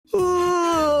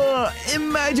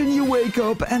imagine you wake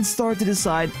up and start to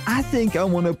decide, I think I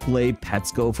want to play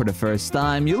Pets Go for the first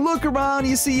time. You look around,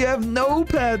 you see you have no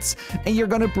pets, and you're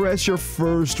gonna press your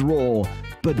first roll.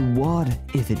 But what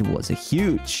if it was a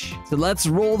huge? So let's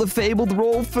roll the fabled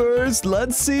roll first.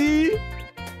 Let's see.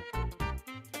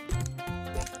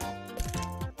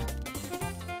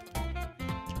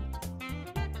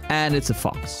 And it's a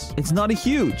fox. It's not a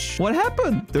huge. What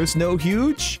happened? There's no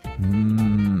huge?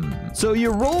 So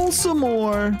you roll some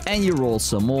more and you roll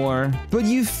some more, but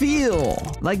you feel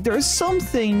like there's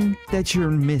something that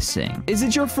you're missing. Is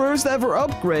it your first ever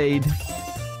upgrade?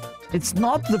 It's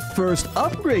not the first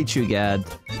upgrade you get.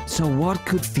 So what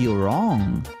could feel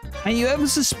wrong? And you have a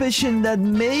suspicion that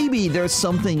maybe there's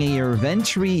something in your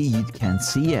inventory you can't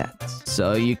see yet.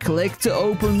 So you click to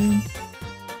open,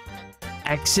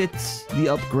 exit the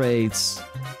upgrades,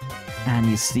 and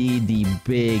you see the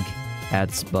big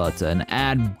Pets button,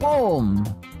 and boom!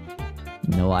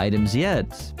 No items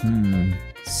yet.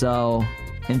 So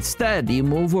instead, you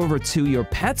move over to your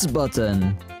Pets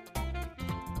button,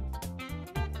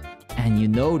 and you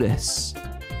notice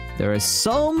there is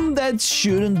some that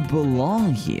shouldn't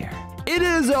belong here. It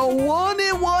is a 1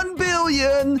 in 1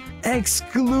 billion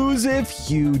exclusive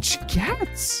huge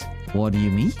cats. What do you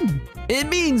mean? It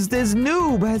means this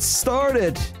noob has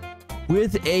started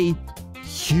with a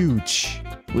huge,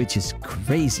 which is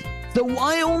crazy. So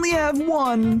why only have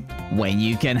one when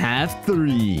you can have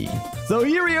 3? So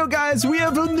here we go, guys. We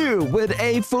have a noob with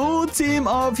a full team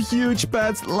of huge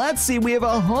pets. Let's see, we have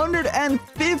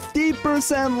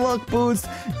 150% luck boost.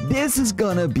 This is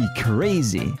gonna be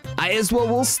crazy. I as well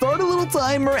will start a little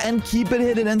timer and keep it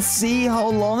hidden and see how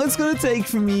long it's gonna take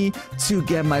for me to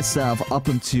get myself up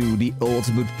into the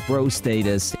ultimate pro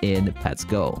status in Pets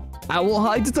Go. I will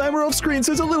hide the timer off screen,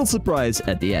 so it's a little surprise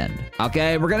at the end.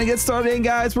 Okay, we're gonna get started,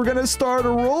 guys. We're gonna start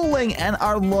rolling, and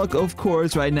our luck, of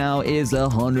course, right now is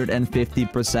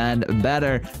 150%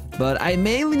 better. But I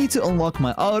mainly need to unlock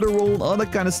my auto roll and all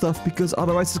that kind of stuff, because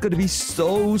otherwise it's gonna be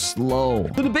so slow.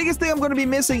 So the biggest thing I'm gonna be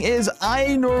missing is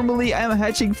I normally am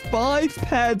hatching 5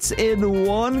 pets in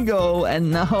one go,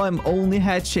 and now I'm only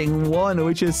hatching 1,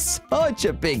 which is such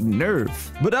a big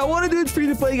nerf. But I want to do it free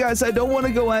to play, guys. I don't want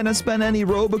to go ahead and spend any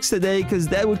Robux today, because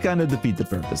that would kind of defeat the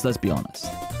purpose, let's be honest.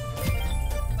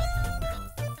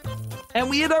 And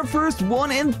we hit our first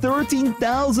 1 in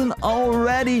 13,000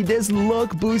 already. This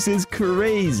luck boost is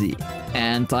crazy.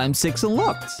 And times 6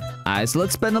 unlocked. Alright, so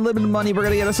let's spend a little bit of money. We're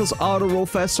gonna get ourselves auto roll,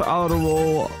 faster auto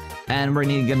roll, and we're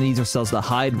gonna need ourselves the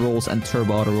hide rolls and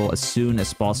turbo auto roll as soon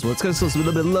as possible. Let's get ourselves a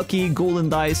little bit lucky, golden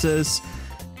dices,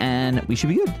 and we should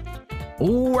be good.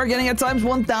 Oh, we're getting a times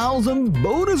 1,000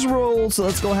 bonus roll. So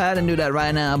let's go ahead and do that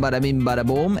right now. Bada bing, bada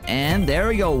boom. And there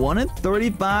we go. 1 in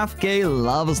 35k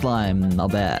lava slime.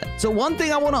 Not bad. So one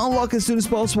thing I want to unlock as soon as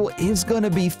possible is going to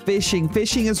be fishing.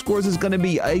 Fishing, of course, is going to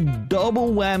be a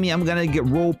double whammy. I'm going to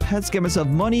roll pets, get myself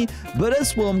money, but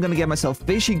as well, I'm going to get myself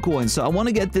fishing coins. So I want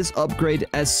to get this upgrade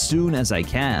as soon as I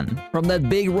can. From that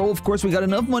big roll, of course, we got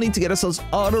enough money to get ourselves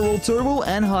auto roll, turbo,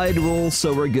 and hide roll.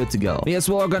 So we're good to go. Yes,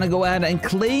 well, we're going to go ahead and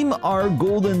claim our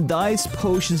golden dice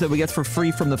potions that we get for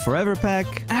free from the forever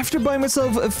pack. After buying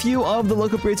myself a few of the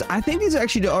luck upgrades, I think these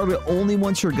actually are the only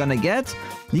ones you're gonna get.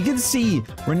 You can see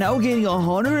we're now gaining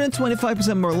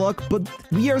 125% more luck, but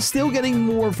we are still getting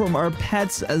more from our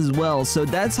pets as well. So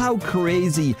that's how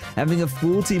crazy having a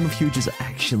full team of huges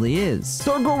actually is.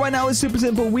 So our goal right now is super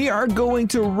simple. We are going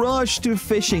to rush to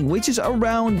fishing, which is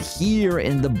around here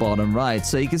in the bottom right.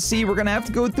 So you can see we're gonna have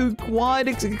to go through quite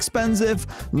an expensive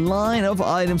line of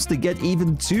items to get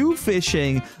even to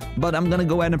fishing, but I'm gonna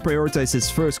go ahead and prioritize this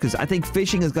first because I think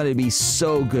fishing is gonna be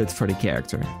so good for the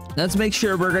character. Let's make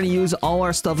sure we're gonna use all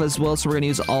our stuff as well. So we're gonna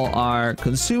use all our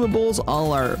consumables,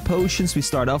 all our potions we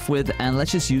start off with, and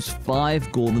let's just use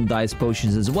 5 golden dice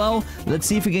potions as well. Let's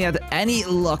see if we can get any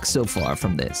luck so far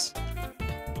from this.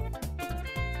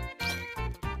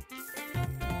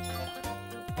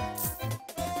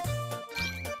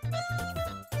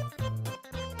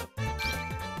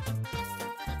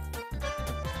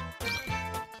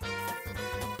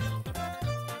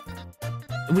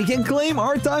 We can claim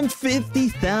our times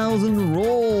 50,000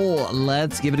 roll.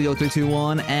 Let's give it a go. 3, 2,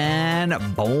 1, and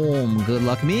boom. Good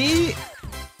luck, me.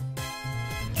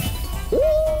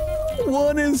 Ooh,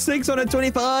 1 in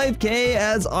 625k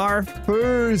as our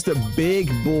first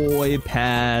big boy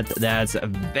pet. That's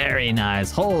very nice.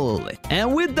 Holy.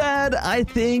 And with that, I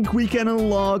think we can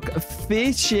unlock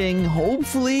fishing.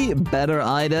 Hopefully, better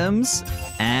items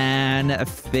and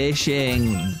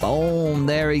fishing. Boom.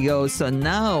 There we go. So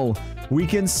now we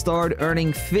can start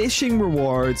earning fishing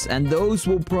rewards, and those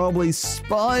will probably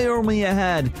spiral me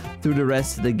ahead through the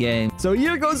rest of the game. So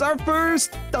here goes our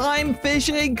first time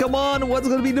fishing. Come on, what's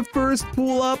gonna be the first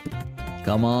pull up?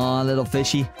 Come on, little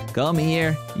fishy. Come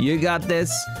here. You got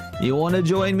this. You want to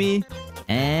join me?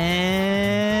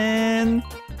 And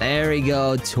there we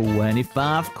go,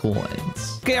 25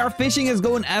 coins. Okay, our fishing is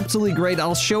going absolutely great.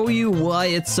 I'll show you why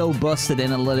it's so busted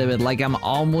in a little bit. Like, I'm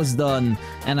almost done,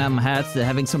 and I'm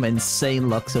having some insane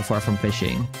luck so far from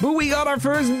fishing. But we got our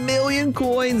first 1,000,000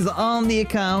 coins on the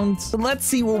account. So let's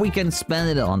see what we can spend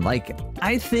it on. Like,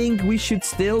 I think we should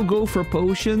still go for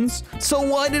potions. So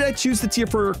why did I choose the tier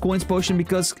 4 coins potion?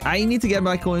 Because I need to get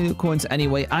my coins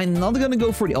anyway. I'm not gonna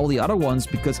go for all the other ones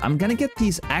because I'm gonna get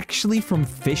these actually from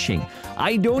fishing.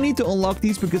 I don't need to unlock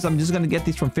these because I'm just gonna get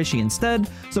these from fishing instead.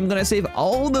 So I'm gonna save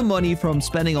all the money from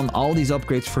spending on all these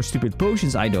upgrades for stupid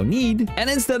potions I don't need. And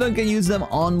instead I'm gonna use them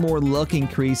on more luck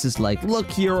increases like luck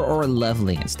here or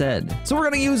leveling instead. So we're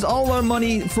gonna use all our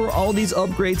money for all these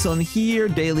upgrades on here.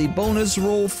 Daily bonus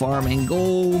roll, farming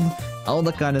gold, all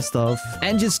that kind of stuff,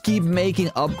 and just keep making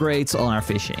upgrades on our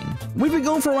fishing. We've been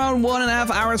going for around 1.5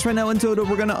 hours right now in total.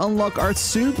 We're gonna unlock our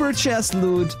super chest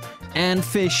loot, and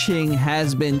fishing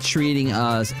has been treating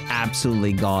us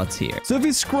absolutely gods here. So if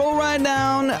you scroll right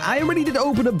down, I already did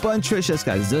open a bunch of chests,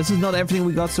 guys. This is not everything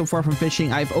we got so far from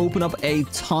fishing. I've opened up a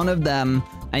ton of them,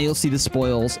 and you'll see the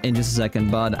spoils in just a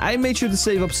second, but I made sure to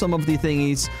save up some of the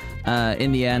thingies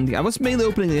in the end. I was mainly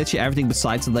opening literally everything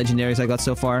besides the legendaries I got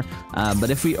so far, but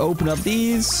if we open up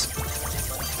these,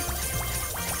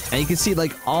 and you can see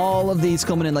like all of these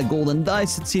coming in like golden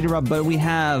dice, etc., but we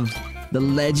have the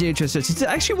legendary treasure. It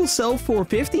actually will sell for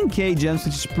 15k gems,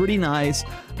 which is pretty nice,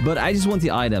 but I just want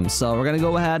the items, so we're gonna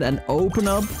go ahead and open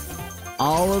up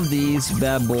all of these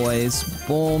bad boys.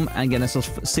 Boom, and get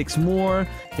ourselves 6 more.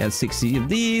 Get 60 of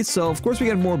these. So of course we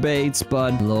get more baits,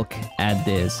 but look at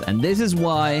this. And this is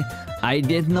why I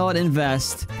did not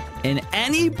invest in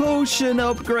any potion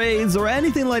upgrades or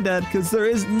anything like that, because there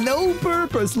is no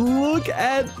purpose. Look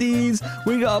at these.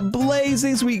 We got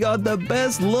blazings, we got the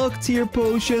best luck tier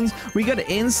potions, we got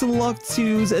instant luck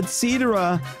 2s,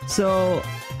 etc. So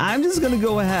I'm just gonna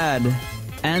go ahead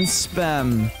and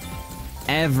spam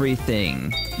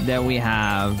everything that we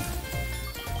have.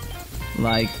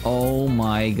 Like, oh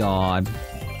my god,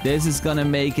 this is gonna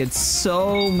make it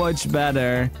so much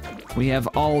better. We have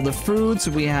all the fruits,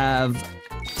 we have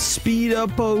speed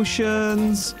up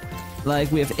potions,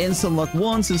 like we have instant luck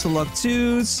 1s, instant luck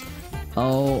 2s.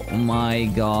 Oh my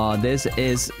god, this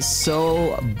is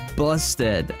so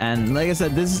busted. And like I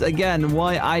said, this is again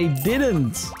why I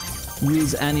didn't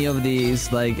use any of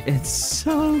these. Like, it's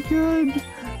so good.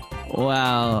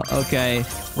 Wow, okay.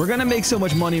 We're gonna make so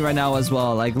much money right now as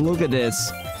well. Like, look at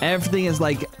this. Everything is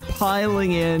like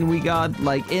piling in. We got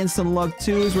like instant luck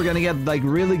 2s. We're gonna get like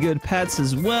really good pets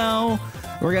as well.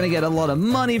 We're gonna get a lot of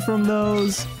money from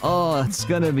those. Oh, it's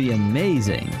gonna be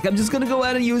amazing. I'm just gonna go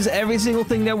ahead and use every single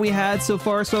thing that we had so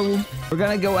far. So we're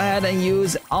gonna go ahead and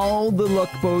use all the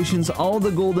luck potions, all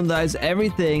the golden dice,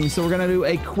 everything. So we're gonna do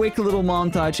a quick little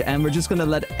montage, and we're just gonna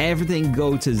let everything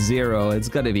go to 0. It's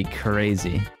gonna be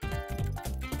crazy.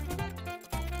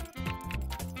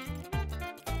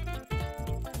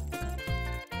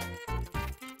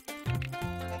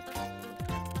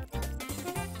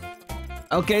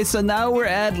 Okay, so now we're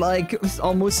at like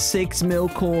almost 6 mil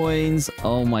coins.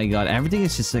 Oh my god, everything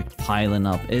is just like piling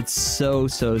up. It's so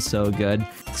good.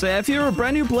 So yeah, if you're a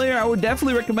brand new player, I would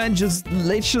definitely recommend just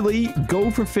literally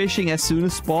go for fishing as soon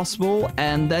as possible,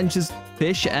 and then just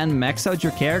fish and max out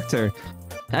your character.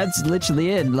 That's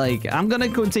literally it. Like, I'm gonna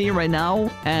continue right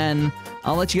now, and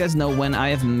I'll let you guys know when I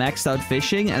have maxed out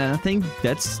fishing, and I think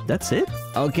that's it.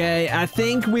 Okay, I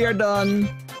think we are done.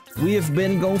 We have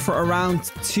been going for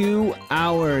around 2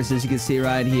 hours, as you can see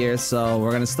right here. So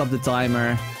we're gonna stop the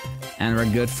timer, and we're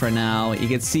good for now. You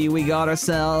can see we got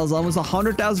ourselves almost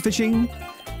 100,000 fishing,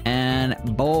 and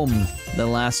boom, the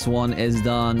last one is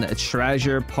done. A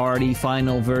treasure party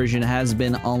final version has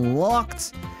been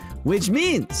unlocked, which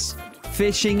means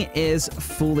fishing is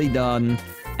fully done.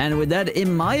 And with that,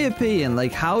 in my opinion,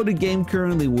 like how the game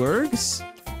currently works,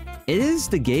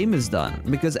 the game is done,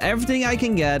 because everything I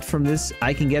can get from this,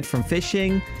 I can get from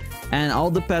fishing, and all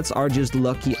the pets are just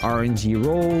lucky RNG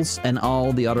rolls, and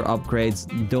all the other upgrades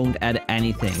don't add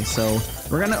anything. So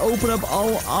we're gonna open up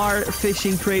all our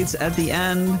fishing crates at the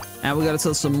end, and we gotta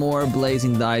sell some more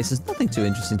blazing dice. It's nothing too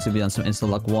interesting to be on some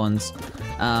instant luck 1s.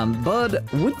 But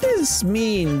would this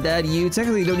mean that you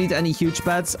technically don't need any huge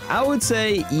pets? I would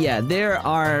say, yeah, there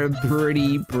are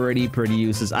pretty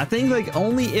uses. I think like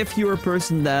only if you're a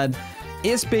person that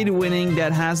is pay to winning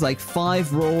that has like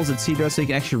 5 rolls, etc. So you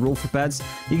can actually roll for pets.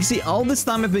 You can see all this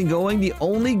time I've been going, the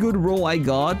only good roll I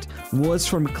got was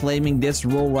from claiming this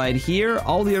roll right here.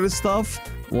 All the other stuff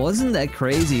wasn't that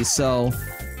crazy. So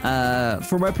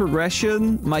for my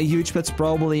progression, my huge pets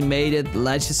probably made it,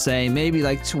 let's just say, maybe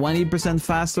like 20%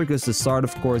 faster, because to start,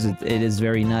 of course, it is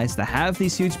very nice to have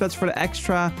these huge pets for the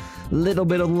extra little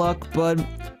bit of luck, but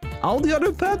all the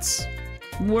other pets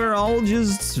were all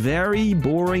just very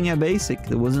boring and basic.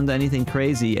 There wasn't anything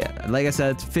crazy. Like I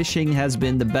said, fishing has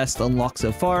been the best unlock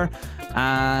so far,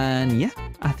 and yeah,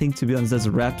 I think, to be honest, that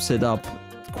wraps it up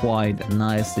quite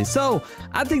nicely. So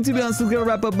I think, to be honest, I'm gonna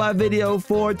wrap up my video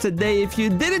for today. If you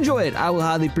did enjoy it, I will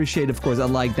highly appreciate, of course, a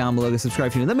like down below, a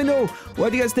subscribe if you. Let me know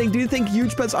what you guys think. Do you think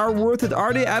huge pets are worth it?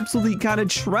 Are they absolutely kind of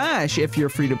trash if you're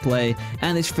free to play?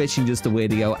 And is fishing just the way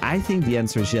to go? I think the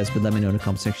answer is yes, but let me know in the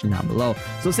comment section down below.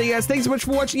 So say, guys, thanks so much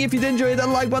for watching. If you did enjoy it, that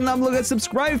like button down below, guys,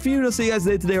 subscribe if you. I'll see you guys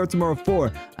later today or tomorrow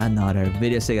for another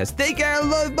video. So guys, take care,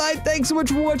 love, bye, thanks so much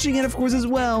for watching, and of course as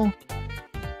well,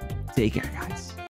 take care, guys.